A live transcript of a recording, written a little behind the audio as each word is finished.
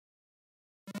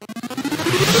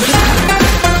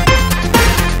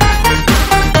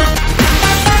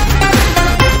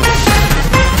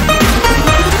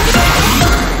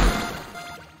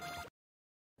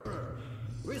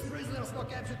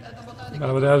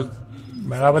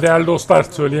Merhaba değerli dostlar.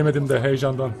 Söyleyemedim de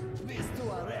heyecandan.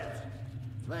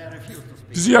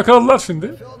 Bizi yakaladılar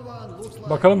şimdi.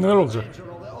 Bakalım neler olacak.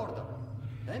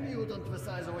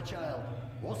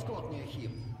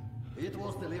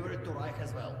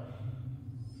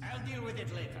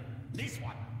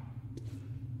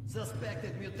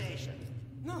 Suspected mutation.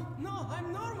 No,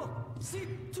 I'm normal. See,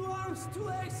 2 arms, 2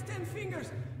 legs, 10 fingers.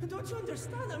 Don't you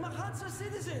understand? I'm a Hansa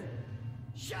citizen.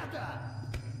 Shut up!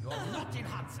 You're not in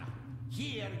Hansa.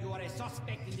 Here you are a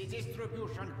suspect in the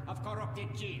distribution of corrupted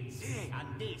genes.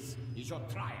 And this is your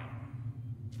trial.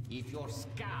 If your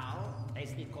skull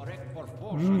has the correct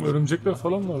proportion... örümcekler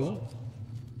falan var lan.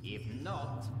 If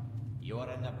not, you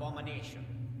are an abomination.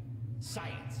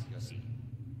 Science, you see.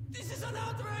 This is an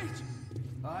outrage!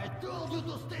 I told you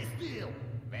to stay still.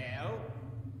 Well,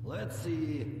 let's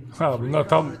see. Ha bunlar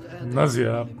tam Nazi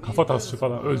ya. Kafa tasçı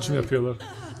falan. Ölçüm yapıyorlar.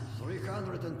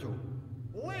 302.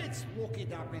 Let's look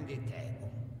it up in the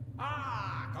table.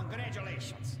 Ah,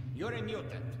 congratulations. You're a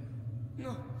mutant.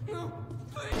 No.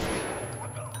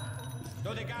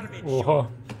 To the garbage. Oha.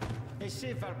 A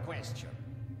simple question.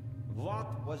 What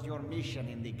was your mission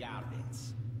in the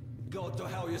gardens? Go to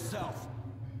hell yourself,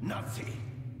 Nazi.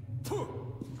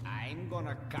 I'm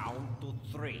gonna count to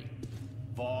 3.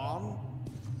 1.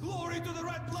 Glory to the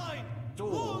red line. 2.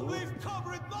 Long live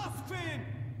Comrade Muffin.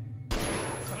 3.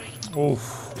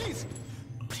 Of. Please,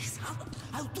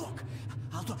 I'll talk.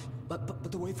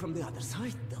 But away from the other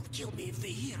side. They'll kill me if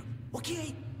they hear.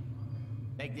 Okay?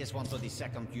 Take this one to the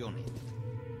 2nd unit.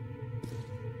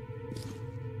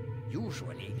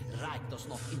 Usually, Reich does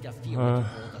not interfere with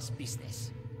Order's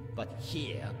business. But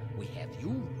here, we have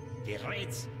you, the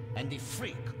Reds, and the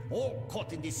Freak, all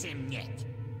caught in the same net.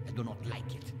 I do not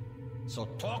like it. So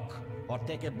talk, or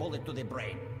take a bullet to the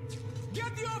brain.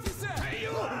 Get the officer! Hey,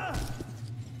 you!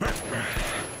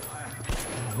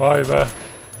 Vay be.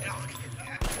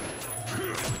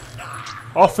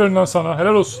 Aferin lan sana.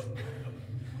 Helal olsun.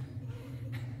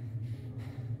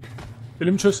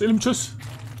 Elimi çöz.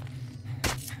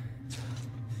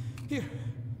 Here.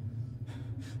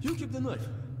 You keep the knife.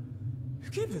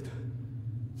 Keep it.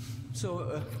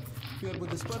 So, you're with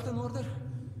the Spartan order?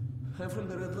 I'm from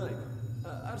the Red Line.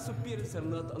 Our superiors are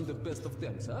not on the best of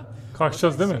terms, huh?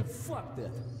 Kaçacağız değil mi? Fuck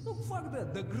that. No, fuck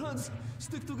that. The grunts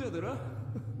stick together, huh?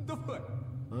 The fuck?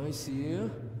 I see.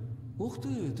 Ух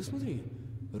ты смотри.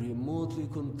 Remotely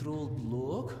controlled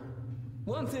block.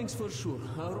 One thing's for sure.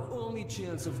 Our only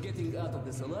chance of getting out of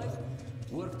this alive,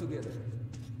 work together.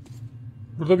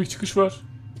 Burada bir çıkış var.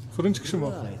 Fırın çıkışı mı?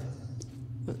 Right.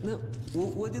 Now,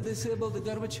 what did they say about the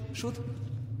garbage chute?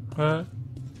 He.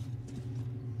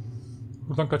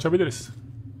 Buradan kaçabiliriz.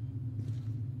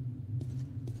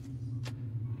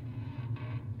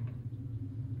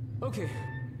 Okay.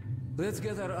 Let's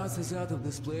get our asses out of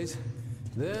this place.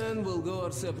 Then we'll go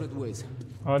our separate ways.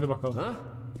 Hadi bakalım. Huh?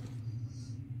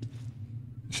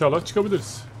 İnşallah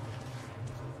çıkabiliriz.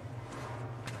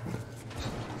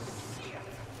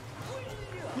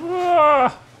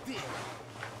 Ah!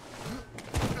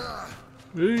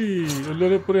 Hey,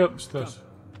 ölüler hep buraya atmışlar.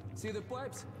 See the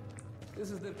pipes?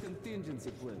 This is their contingency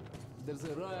plan. There's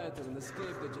a riot or an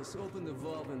escape that just open the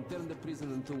valve and turn the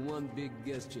prison into one big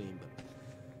gas chamber.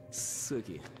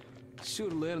 Sucky.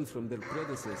 Sure learned from their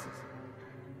predecessors.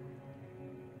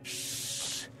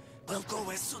 Shh. We'll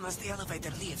go as soon as the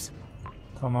elevator leaves.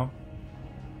 Tamam.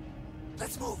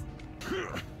 Let's move.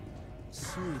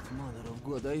 Sweet mother of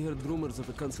God, I heard rumors of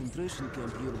a concentration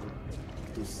camp here.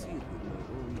 To see it with my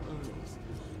own eyes.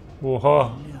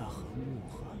 Oha.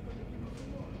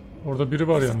 Orada biri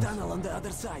var yalnız. Tunnel on the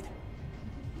other side.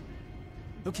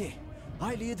 Okay,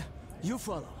 I lead, you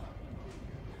follow.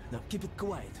 Now keep it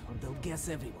quiet or they'll guess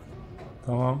everyone.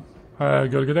 Tamam. He,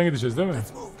 gölgeden gideceğiz değil mi?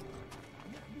 Let's move.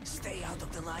 Stay out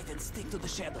of the light and stick to the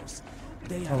shadows.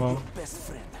 They are Tamam. your best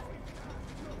friend.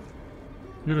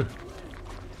 Yürü.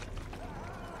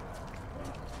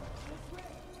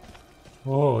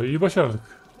 Oo, iyi başardık.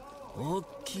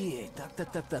 Okay,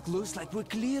 tak. Looks like we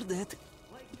cleared it.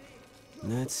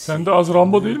 Let's see. Sen de az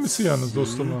Rambo değil misin yalnız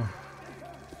dostum ha?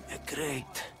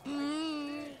 Great.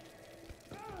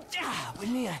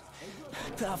 Блин,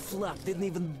 tough luck didn't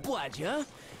even budge, huh?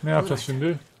 Ne yapacağız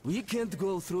şimdi? We can't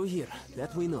go through here,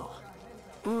 that we know.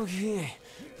 Okay,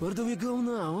 where do we go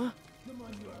now, huh?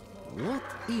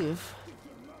 What if...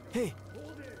 Hey!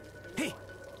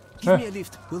 Give me a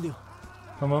lift, will you?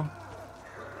 Tamam.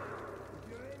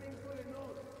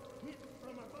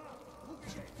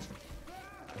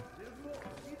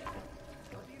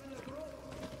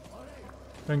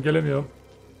 Ben gelemiyorum.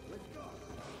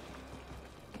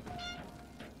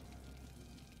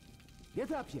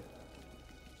 Get up here.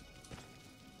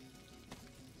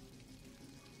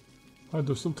 Hadi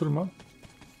dostum tırman.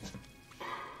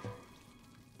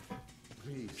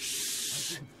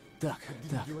 Duck.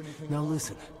 Now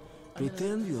listen.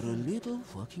 Pretend you're a little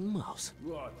fucking mouse.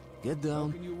 Get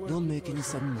down. Don't make any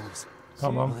sudden moves.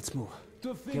 Tamam. Let's move.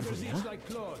 To think Carefully, physics huh? like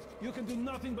Claude, you can do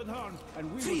nothing but harm, and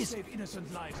we will Freeze! save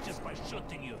innocent lives just by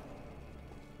shooting you.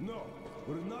 No,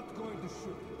 we're not going to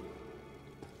shoot you.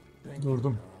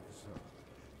 Durdum.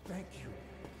 Thank you.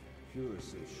 Fuhrer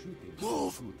says shooting is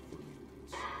Move! good for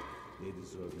mutants. They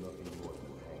deserve nothing more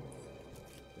than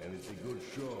hanging. And it's a good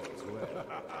show as well.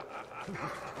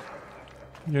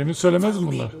 Yerini söylemez mi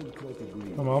bunlar?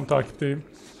 Tamam, takipteyim.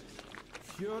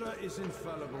 Führer is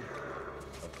infallible.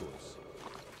 Of course.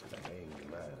 The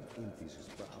hanged man empties his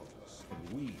bowels,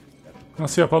 and we have to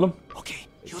Nasıl yapalım? Okay,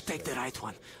 you take the right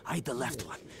one. I the left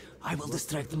one. I will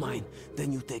distract mine.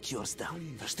 Then you take yours down.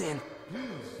 Understand?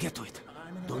 Get to it.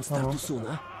 Don't start too soon,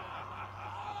 huh?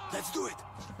 Let's do it.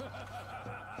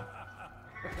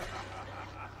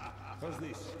 How's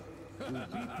this? We'll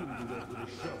beat him to death with a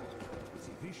shovel. It's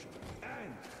efficient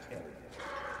and elegant.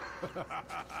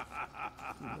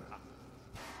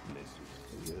 Bless you.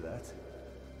 You hear that?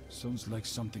 Sounds like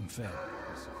something fell.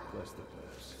 Piece of plastic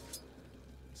glass.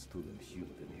 It's too damn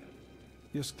humid in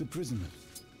here. Ask the prisoner.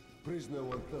 Prisoner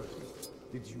 130,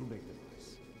 did you make the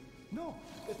noise? No,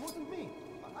 it wasn't me.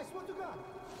 I swear to God.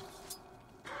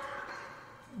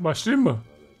 Başlayayım mı?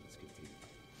 Let's continue.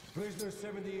 Prisoner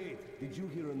 78, did you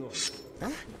hear a noise?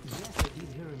 Yes, I did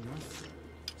hear a noise.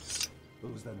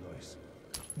 What was that noise?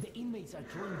 The inmates are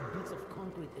throwing bits of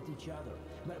concrete at each other.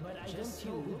 But I don't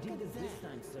know who did it this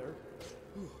time, sir.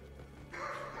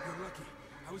 You're lucky.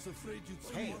 I was afraid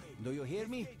you'd Hey, do you hear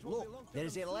me? Look,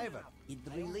 there's a lever. It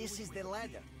releases the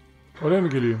ladder. Oraya mı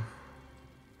geleyim?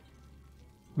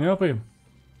 Ne yapayım?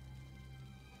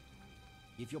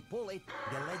 If you pull it,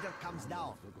 the ladder comes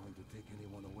down. We're going to take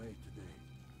anyone away today.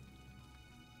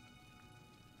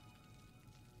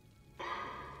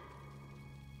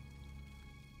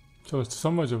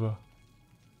 Çalıştırsam mı acaba?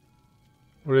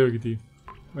 Oraya gideyim.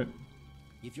 Evet.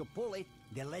 If you pull it,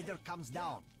 the ladder comes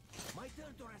down. My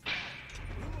turn to rest.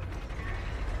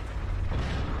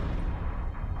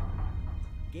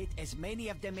 Get as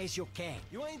many of them as you can.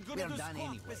 You ain't We're done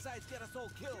anyway. besides get us all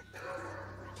killed.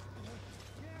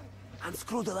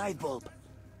 Unscrew the light bulb.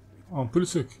 Ampulü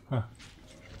sök. Heh.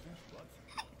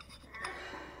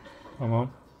 Tamam.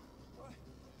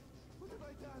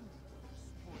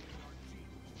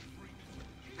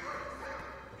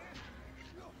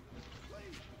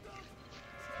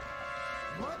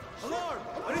 Alarm!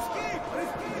 An escape! An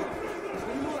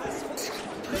escape!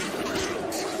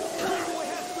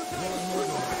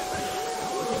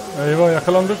 Eyvah,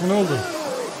 yakalandık mı, ne oldu?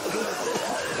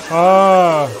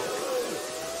 Aa!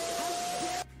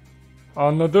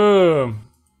 Anladım.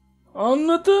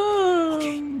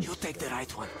 Anladım. You take the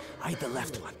right one. I the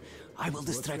left one. I will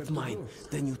distract mine.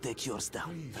 Then you take yours down.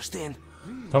 Understand?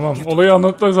 Tamam, olayı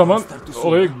anlattığı zaman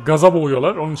olayı gaza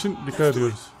boğuyorlar. Onun için dikkat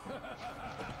ediyoruz.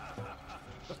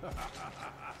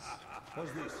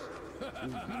 How's this?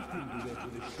 We'll beat him to death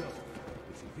with a shovel.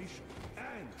 It's efficient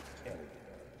and elegant.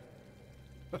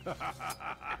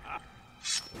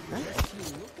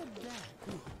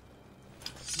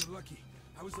 You're lucky.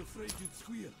 I was afraid you'd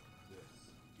squeal.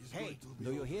 Hey,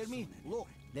 do you hear me? Look,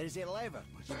 there's a lever.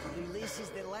 It releases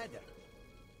the ladder.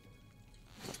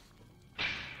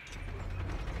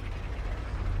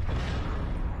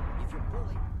 If you pull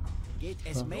it, get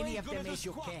as many of them as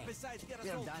you can.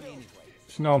 We're done anyway.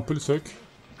 Şimdi ampulü sök.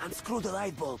 Unscrew the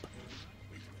light bulb.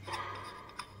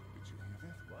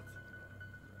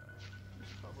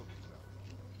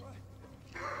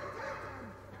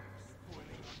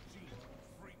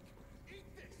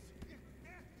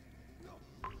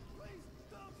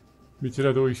 Bitir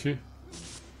hadi o işi.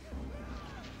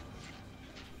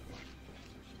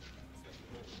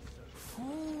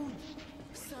 Food!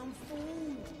 Some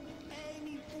food!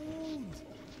 Any food!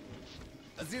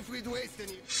 As if we'd waste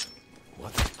any.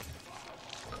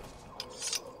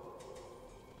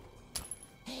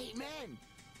 Hey man!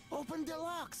 Open the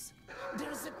locks!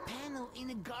 There's a panel in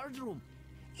the guard room!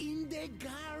 In the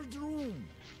guard room!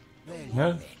 Very Ne?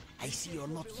 well then. I see you're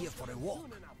not here for a walk.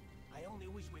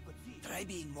 Try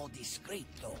being more discreet,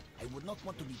 though. I would not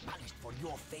want to be punished for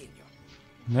your failure.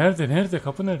 Nerede? Nerede?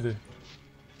 Kapı nerede?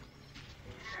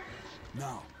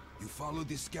 Now, you follow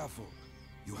the scaffold.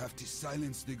 You have to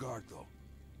silence the guard, though.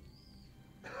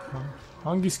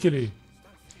 Hangi iskeleyi?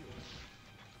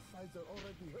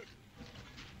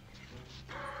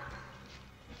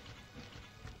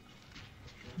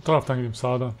 Bu taraftan gideyim,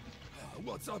 sağdan.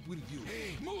 What's up with you?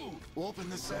 Hey, move! Open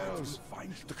the cells.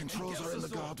 The controls are in the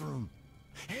guard room.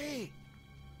 Hey!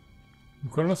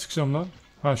 Yukarı nasıl çıkacağım lan?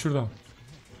 Ha şuradan.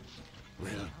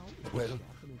 Well,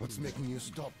 what's making you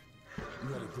stop?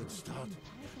 Not a good start.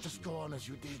 Just go on as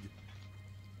you did.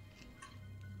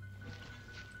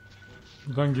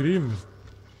 Buradan gireyim mi?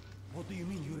 What do you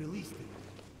mean you released him?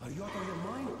 Are you out of your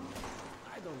mind?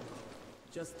 I don't know.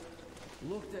 Just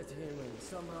looked at him and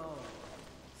somehow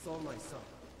saw my son.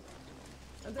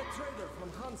 And that trader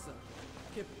from Hansa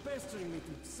kept pestering me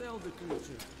to sell the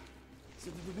creature.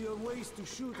 Said it would be a waste to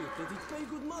shoot it, that he'd pay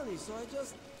good money, so I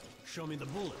just... Show me the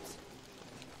bullets.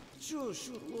 Sure,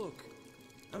 look.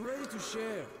 I'm ready to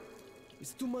share.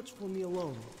 It's too much for me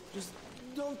alone. Just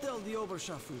don't tell the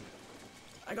Oberscharführer.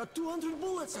 I got 200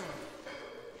 bullets on it.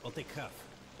 I'll take half.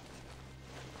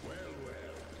 Well,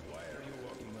 why are you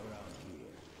walking around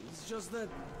here? It's just that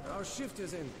our shift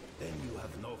is in. Then you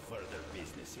have no further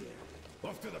business here.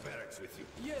 Off to the barracks with you.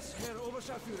 Yes, Herr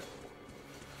Oberscharführer.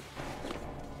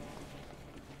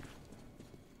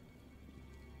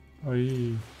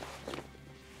 Ay.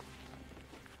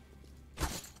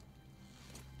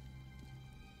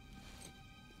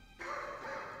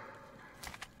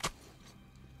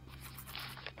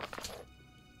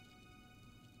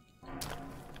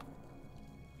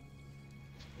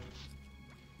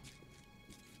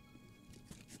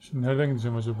 Şimdi nereden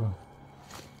gideceğim acaba?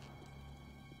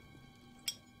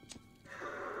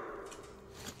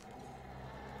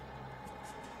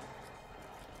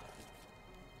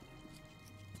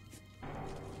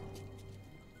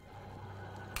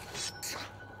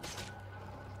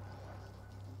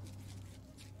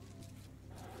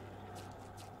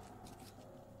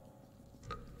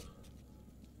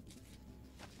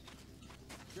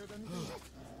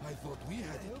 I thought we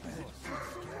had it bad.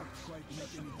 Can't quite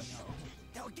make anything out.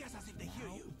 They'll guess us if they hear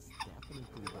you.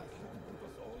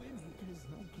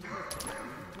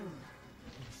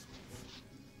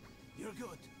 You're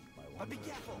good. But be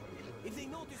careful. If they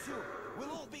notice you,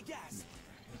 we'll all be gassed.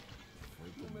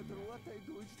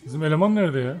 Bizim eleman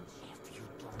nerede ya? If you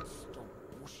don't stop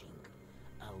pushing,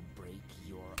 I'll break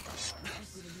your arm.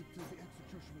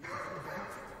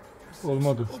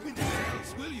 Olmadı. Open the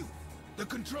gates, will you? The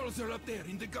controls are up there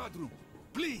in the guard room.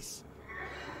 Please.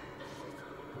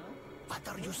 What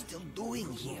are you still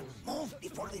doing here? Move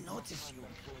before they notice you.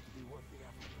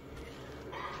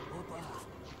 Opa,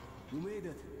 you made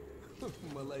it.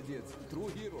 Молодец, true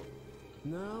hero.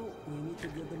 Now we need to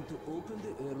get them to open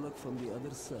the airlock from the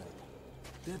other side.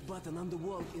 That button on the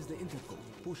wall is the intercom.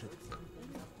 Push it.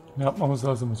 Ne yapmamız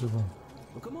lazım acaba?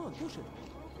 Oh, come on, push it.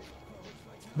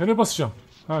 Nereye basacağım?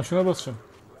 Ha şuna basacağım.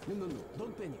 No,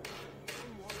 don't panic.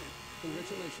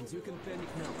 Congratulations, you can panic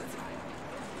now.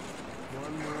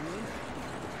 One moment.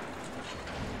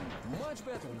 Much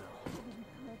better now.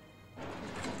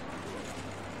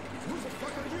 Who the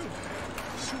fuck are you?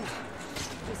 Shoot.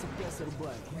 Just a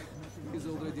passerby. He's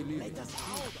already leaving. Let us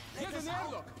out! Get in the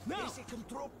airlock! Now! There's a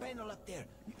control panel up there.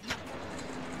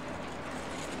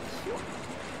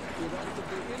 Get out of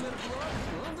the inner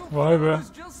block. Vay be. It's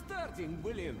just starting,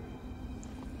 William.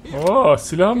 Oo,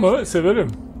 silah mı? Severim.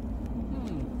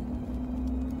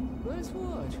 Nice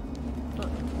watch.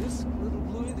 This little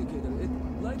blue indicator, it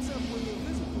lights up when you're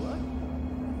visible, huh?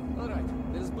 Alright,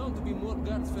 there's bound to be more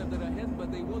guards further ahead,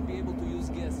 but they won't be able to use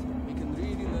gas here. We can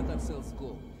really let ourselves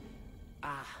go.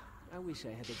 I wish I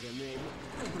had a grenade.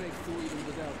 I'll break through even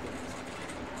without that.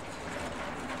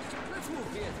 Let's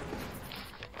move here.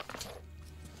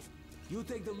 You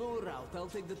take the lower route, I'll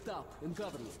take the top and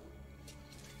cover you.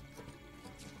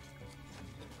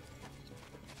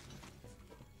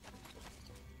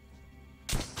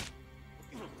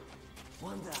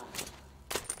 One down.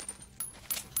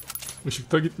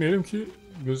 Işıkta gitmeyelim ki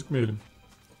gözükmeyelim.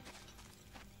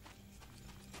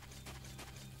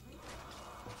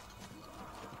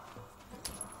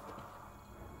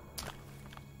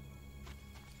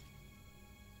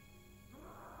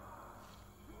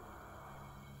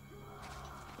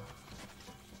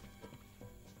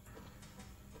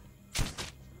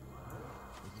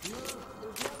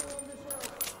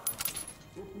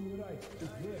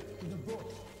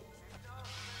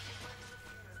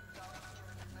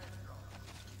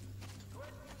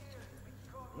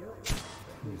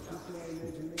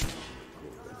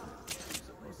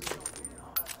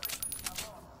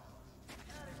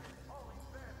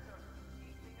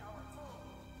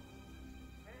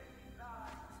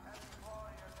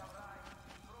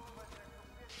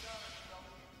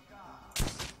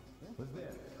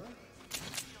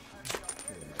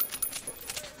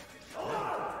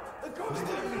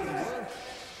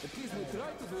 At least we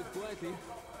try to do it quietly.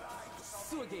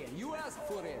 So again, you asked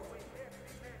for it.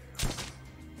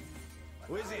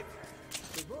 Who is it?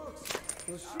 The box.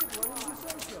 Well, shit, why didn't you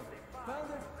say so? Found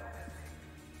it.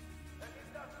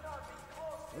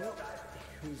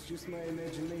 It's just my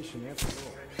imagination after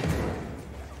all.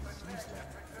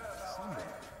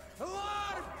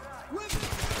 Alarm!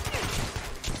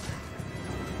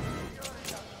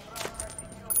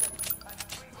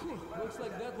 Looks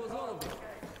like that was all of them.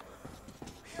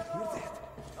 Hear that?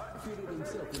 Führer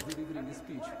himself is delivering a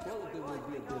speech. All of them will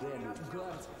be at the rally.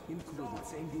 Guards included.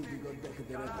 Same day we got back at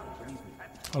the rally.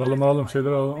 Believe me. Alalım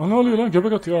şeyleri alalım. Ne oluyor lan?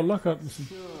 Göbek atıyor, Allah kahretmesin.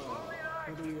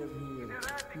 What do we have here?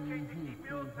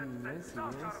 I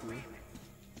see.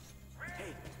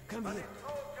 Hey, come here.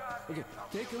 Okay,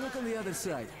 take a look on the other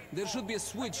side. There should be a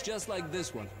switch just like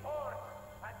this one.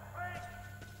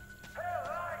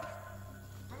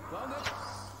 Found it?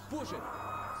 Push it.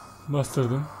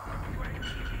 Bastırdım.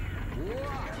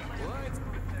 Right.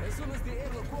 As soon as the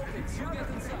airlock opens, you get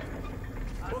inside.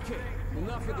 Okay,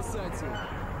 enough with the sightseeing.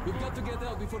 We've got to get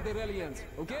out before the rally ends,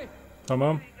 okay?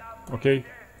 Tamam. Okey.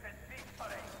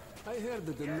 I heard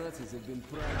that the Nazis have been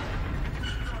proud.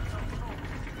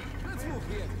 Let's move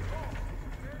here.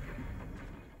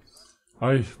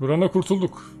 Ay, burana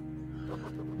kurtulduk.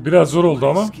 Biraz zor oldu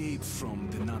ama. Escape from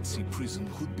the Nazi prison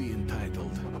could be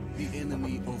entitled "The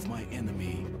enemy of my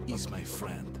enemy is my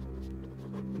friend."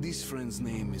 This friend's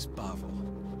name is Pavel.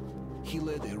 He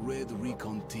led a red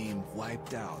recon team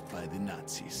wiped out by the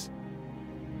Nazis.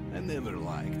 I never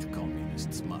liked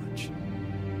communists much,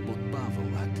 but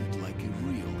Pavel acted like a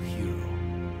real hero.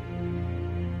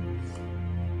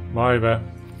 Vay be.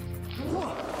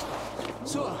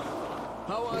 So,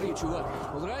 how are you, Chuvak?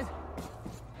 All right?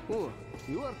 Oh,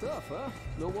 you are tough, huh?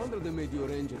 No wonder they made you a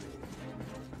ranger.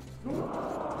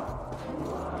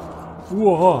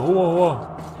 Oha.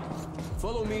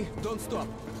 Follow me, don't stop.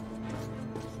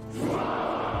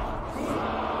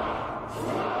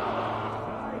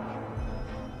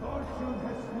 Fortune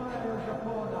has smiled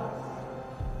upon us.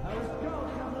 Our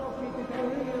scouts have located a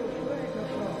real treasure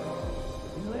trove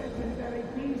in legendary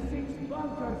D6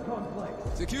 bunker complex.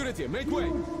 Security, make way!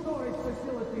 Storage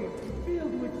facility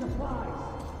filled with supplies.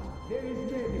 There is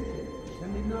medicine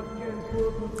and enough canned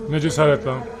food to Ne cesaret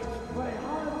lan. for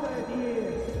 100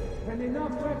 years, and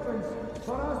enough weapons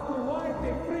for us to wipe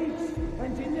the freaks and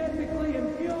genetically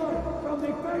impure from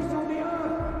the face of the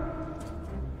earth.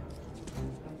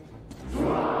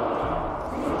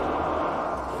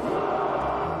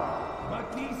 But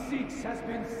D6 has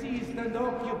been seized and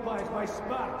occupied by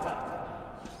Sparta.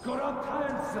 Corrupt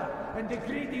Hansa and the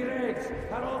greedy Reds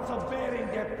are also bearing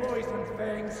their poisoned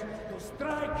fangs to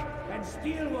strike and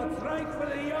steal what's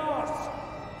rightfully yours.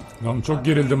 Lan çok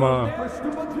gerildim ha.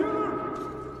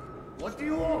 What do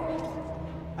you want?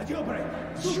 A jailbreak!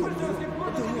 Super Turkey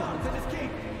murder the guards and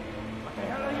escape! What the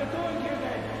hell are you doing here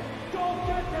then? Don't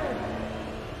get them!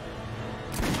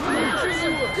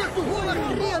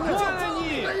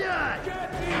 Get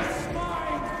these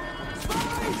swine!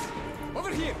 Spies!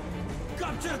 Over here!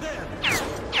 Capture them!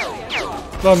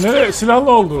 Lan nereye?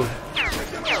 Silahlı oldu.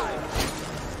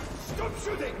 Stop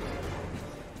shooting!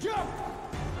 Jump!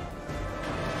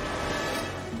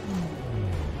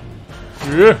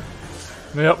 Üh.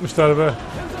 Ne yapmışlar be?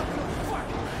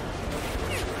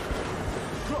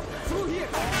 Through here!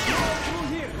 Through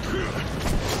here!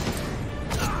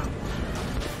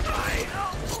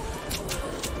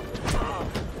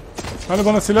 Hani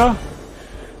bana silah?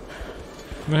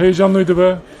 Ne heyecanlıydı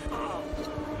be.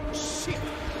 Shit!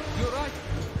 You right?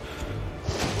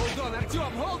 Hold on,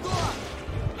 Artyom, hold on!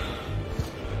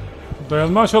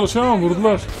 Dayanmaya çalışıyor ama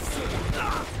vurdular.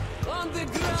 On the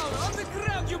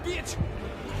ground, you bitch!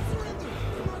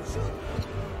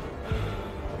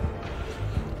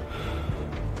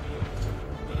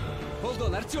 Hold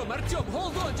on, Artyom,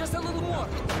 hold on, just a little more!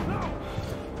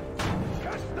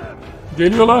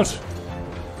 Geliyorlar.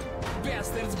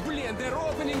 Bastards, blin, they're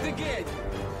opening the gate!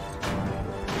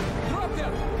 Drop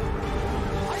them!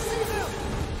 I see them!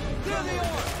 There they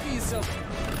are! Piece of...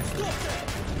 Stop them!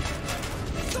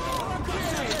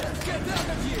 Okay, get out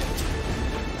of here!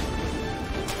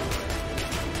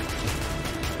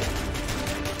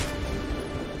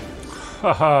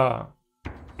 Haha.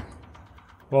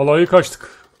 Vallahi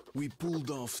kaçtık. We pulled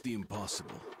off the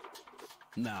impossible.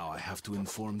 Now I have to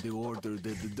inform the Order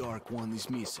that the Dark One is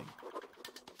missing,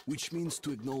 which means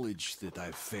to acknowledge that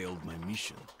I've failed my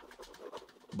mission.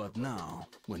 But now,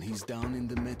 when he's down in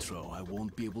the metro, I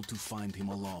won't be able to find him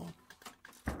alone.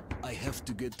 I have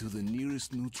to get to the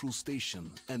nearest neutral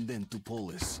station and then to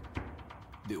Polis,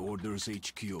 the Order's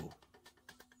HQ.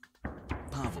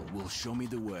 Pavel will show me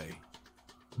the way.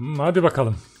 Hadi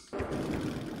bakalım.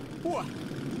 What?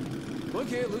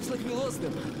 Okay, looks like we lost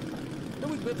them.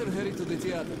 Then we'd better hurry to the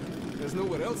theater. There's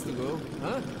nowhere else to go,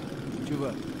 huh?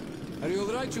 Chuvak. Are you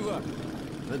alright, Chuvak?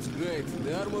 That's great.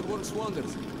 The armor works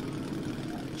wonders.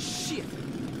 Shit!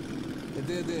 A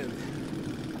dead end.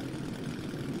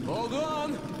 Hold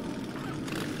on!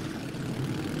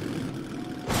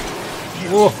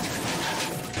 Oh!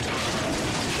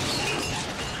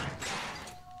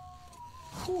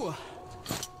 Whew.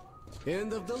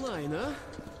 End of the line, huh?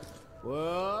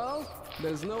 Well,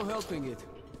 there's no helping it.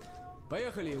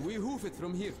 Поехали, we hoof it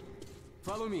from here.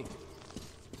 Follow me.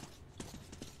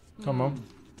 Tamam.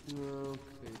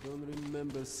 Okay, don't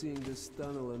remember seeing this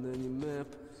tunnel on any map.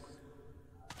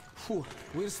 Whew.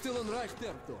 We're still on right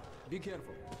territory. Be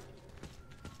careful.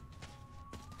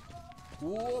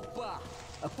 Опа!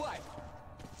 A pipe!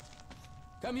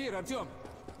 Come here, Artyom.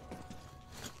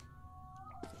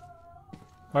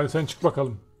 Hadi sen çık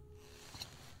bakalım.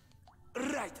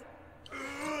 Right.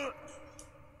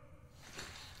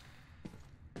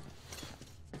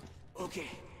 Okay.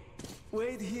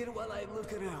 Wait here while I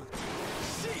look around.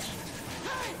 See!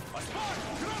 Hey! A spot!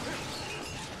 Drop him!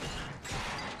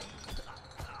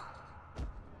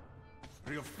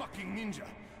 Real fucking ninja.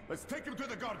 Let's take him to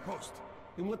the guard post.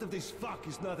 And what if this fuck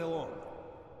is not alone?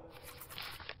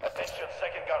 Attention,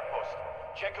 second guard post.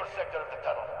 Check your sector of the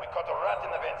tunnel. We caught a rat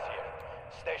in the vents here.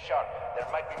 Stay sharp. There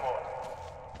might be more.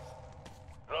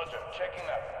 Roger. Checking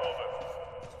that. Over.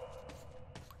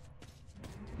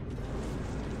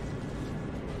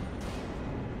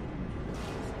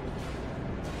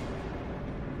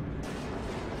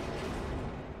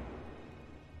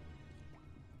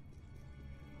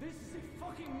 This is a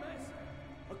fucking mess!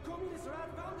 A communist rat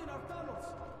found in our tunnels!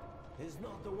 Is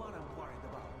not the one I'm worried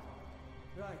about.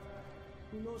 Right.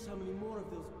 Who knows how many more of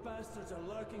those bastards are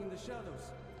lurking in the shadows?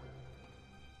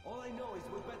 All I know is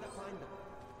we better find them.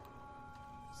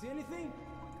 See anything?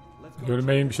 Let's go.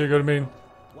 Görmeyin, bir şey görmeyin.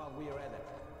 While we are at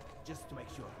it. Just to make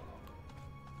sure.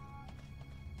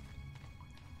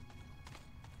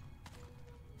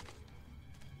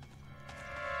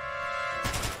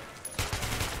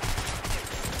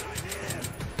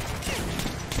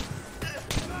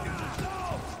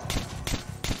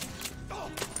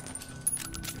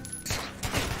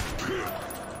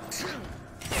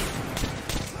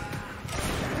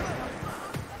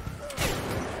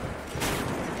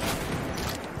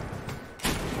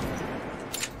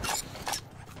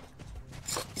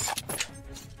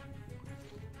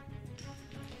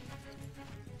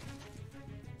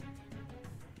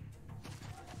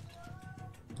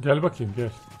 Gel bakayım,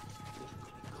 gel.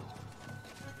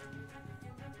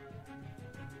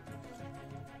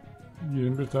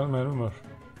 ...21 tane mermi var.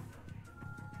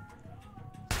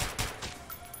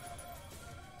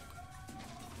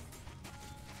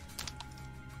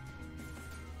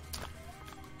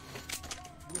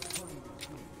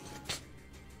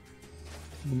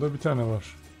 Bunda bir tane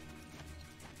var.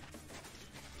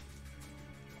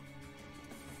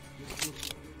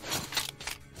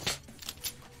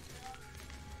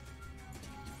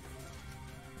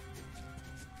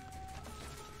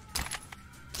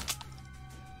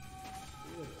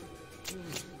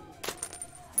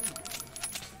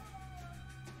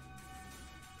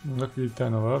 Bunda bir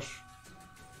tane var.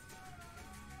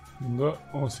 Bunda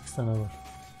 18 tane var.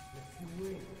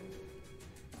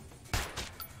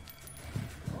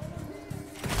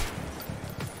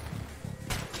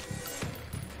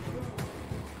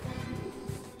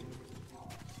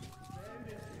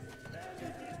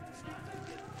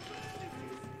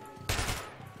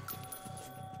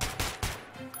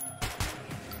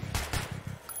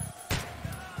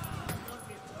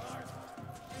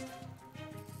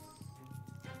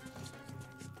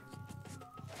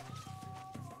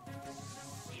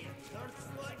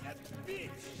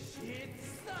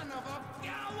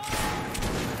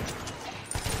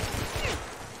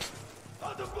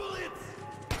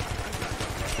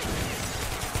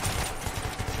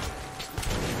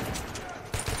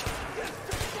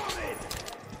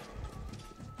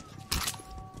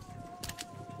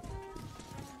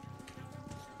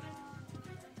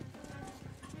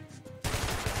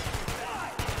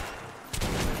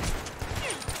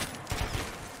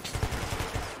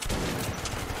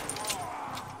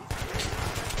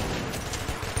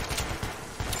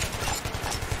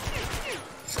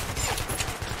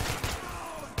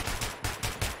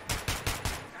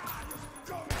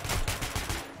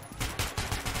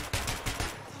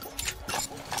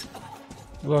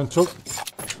 Ulan çok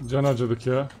can acıdık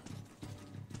ya.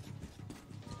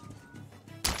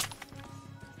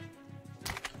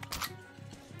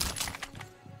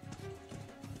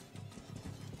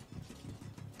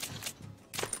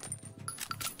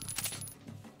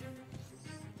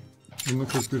 Bunu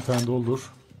 41 tane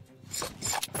doldur.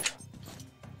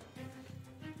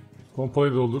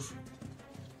 Pompayı doldur.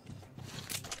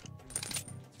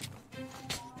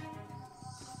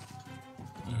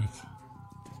 Evet.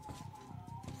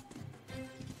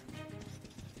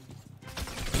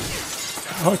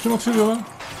 Hakim atıyor lan.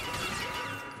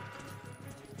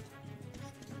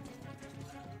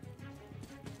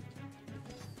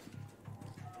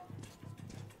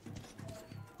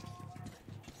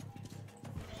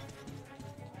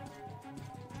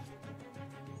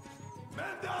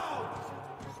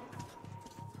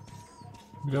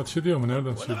 Bir atış ediyor mu?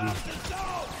 Nereden atış ediyor?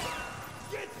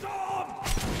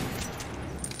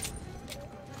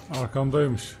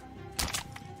 Arkamdaymış.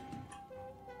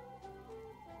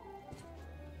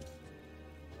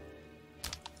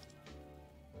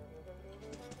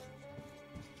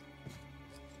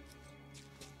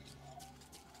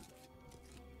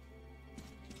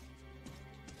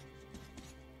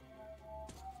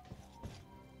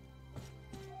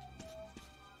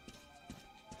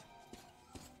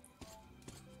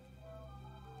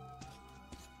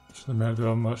 İşte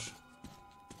merdiven var.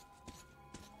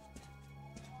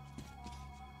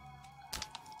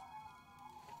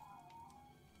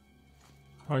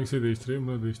 Hangisini değiştireyim?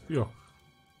 Bunu değiştir. Yok.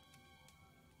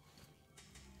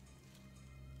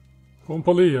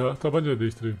 Pompalıyı ya. Tabancayı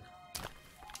değiştireyim.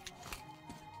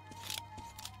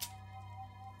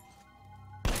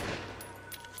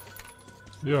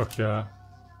 Yok ya.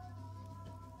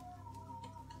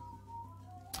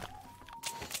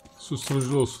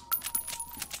 Susturucu olsun.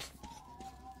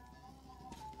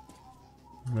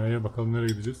 M'ye bakalım nereye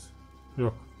gideceğiz?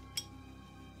 Yok.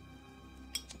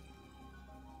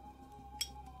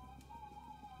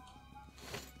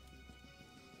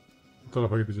 Bu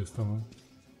tarafa gideceğiz, tamam.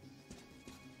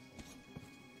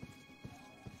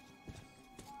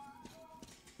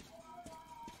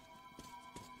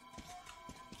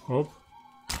 Hop.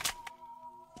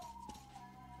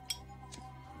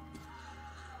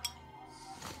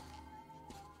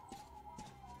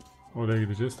 Oraya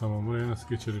gideceğiz, tamam. Buraya nasıl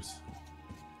geçeriz?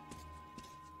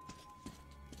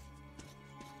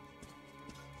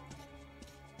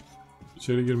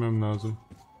 İçeri girmem lazım.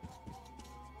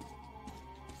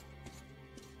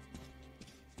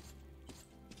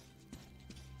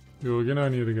 Yo, gene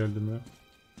aynı yere geldim ya.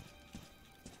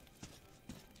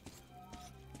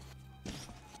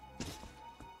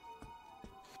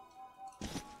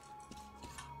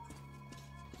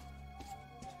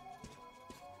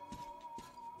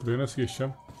 Buraya nasıl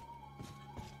geçeceğim?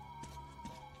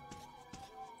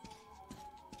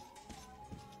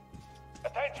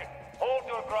 Attention! Hold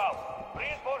your ground.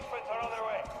 Reinforcements are on their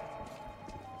way.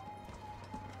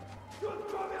 You're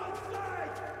coming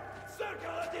outside! Circle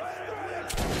at the street!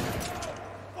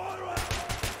 Forward!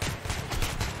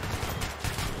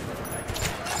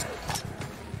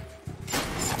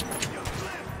 You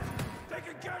flip! Take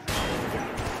a casualty!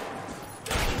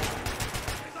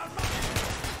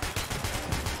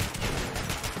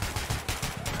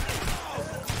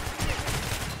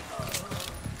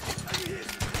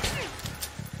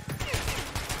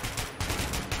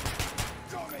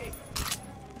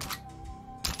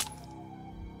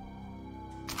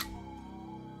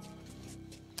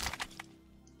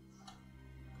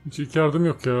 Hiç ilk yardım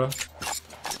yok ya.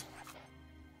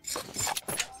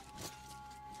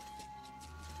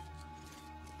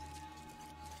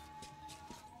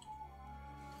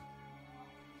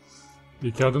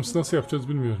 İlk yardımsız nasıl yapacağız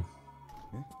bilmiyorum.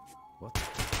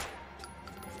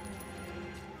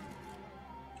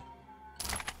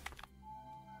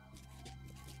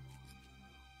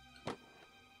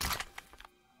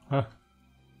 Heh.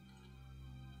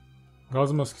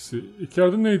 Gaz maskesi. İlk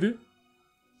yardım neydi?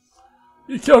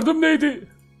 İlk yardım neydi?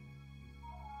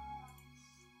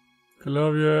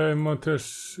 Klavye, envanter,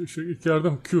 ilk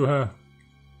yardım Q, ha.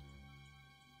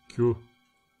 Q.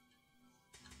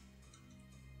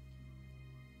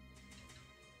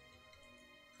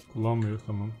 Kullanmıyor,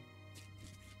 tamam.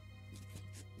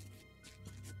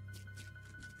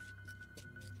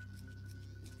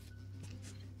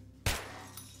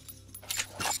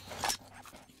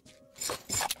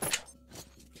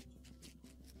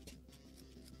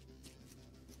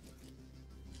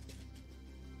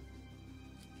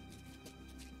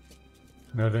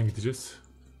 Nereden gideceğiz?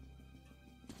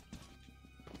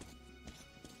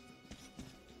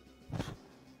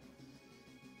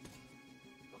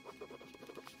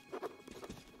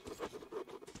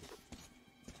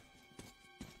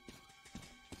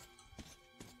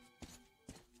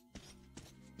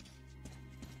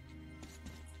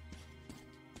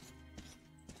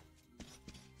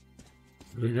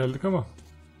 Buraya geldik ama.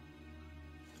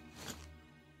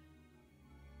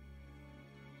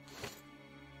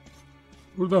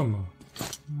 Buradan mı?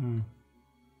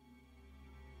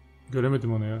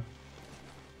 Göremedim onu ya.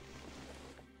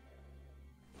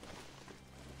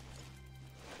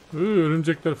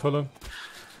 Örümcekler falan.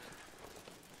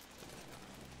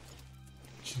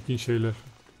 Çirkin şeyler.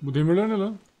 Bu demirler ne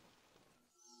lan?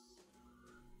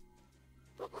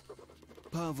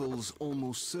 Pavel's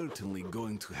almost certainly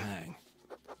going to hang.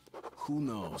 Who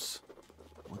knows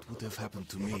what would have happened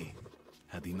to me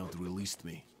had he not released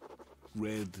me?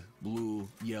 Red, blue,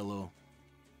 yellow.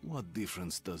 What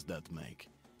difference does that make?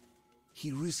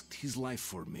 He risked his life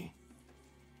for me.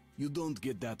 You don't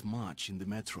get that much in the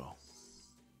metro.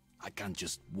 I can't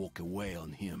just walk away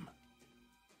on him.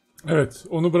 Evet,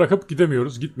 onu bırakıp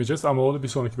gidemiyoruz, gitmeyeceğiz ama onu bir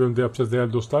sonraki bölümde yapacağız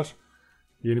değerli dostlar.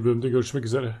 Yeni bölümde görüşmek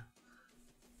üzere.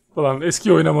 Ulan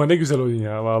eski oynama ne güzel oyun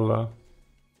ya vallahi.